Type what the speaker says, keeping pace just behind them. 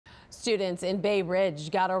Students in Bay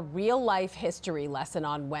Ridge got a real-life history lesson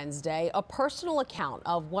on Wednesday, a personal account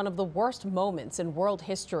of one of the worst moments in world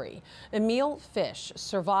history. Emil Fish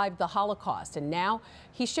survived the Holocaust, and now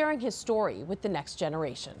he's sharing his story with the next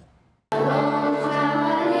generation.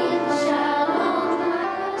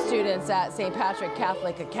 Students at St. Patrick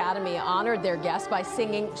Catholic Academy honored their guests by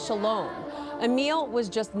singing Shalom. Emil was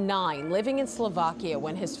just 9, living in Slovakia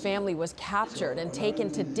when his family was captured and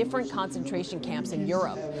taken to different concentration camps in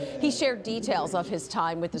Europe. He shared details of his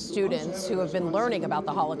time with the students who have been learning about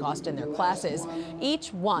the Holocaust in their classes.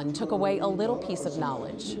 Each one took away a little piece of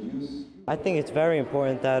knowledge. I think it's very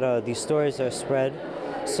important that these stories are spread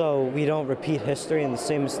so we don't repeat history and the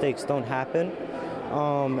same mistakes don't happen,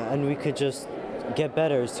 and we could just get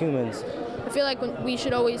better as humans. I feel like we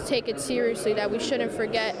should always take it seriously, that we shouldn't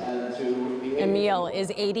forget. Emil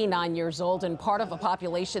is 89 years old and part of a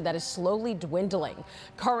population that is slowly dwindling.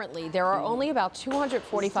 Currently, there are only about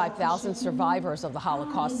 245,000 survivors of the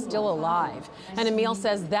Holocaust still alive. And Emil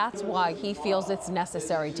says that's why he feels it's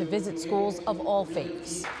necessary to visit schools of all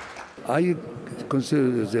faiths. I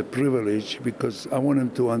consider it as a privilege because I want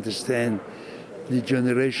them to understand the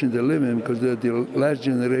generation they live in, because they're the last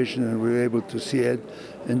generation and we're able to see it.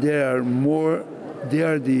 And they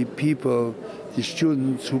are the people, the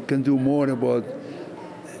students who can do more about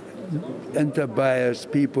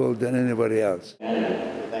anti-biased people than anybody else.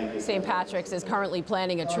 St. Patrick's is currently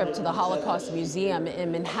planning a trip to the Holocaust Museum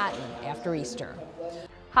in Manhattan after Easter.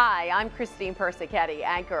 Hi, I'm Christine Persichetti,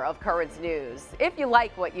 anchor of Currents News. If you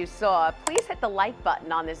like what you saw, please hit the like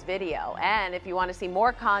button on this video. And if you want to see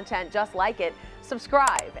more content just like it,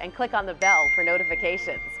 subscribe and click on the bell for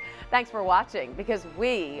notifications. Thanks for watching, because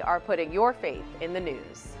we are putting your faith in the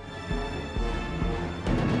news.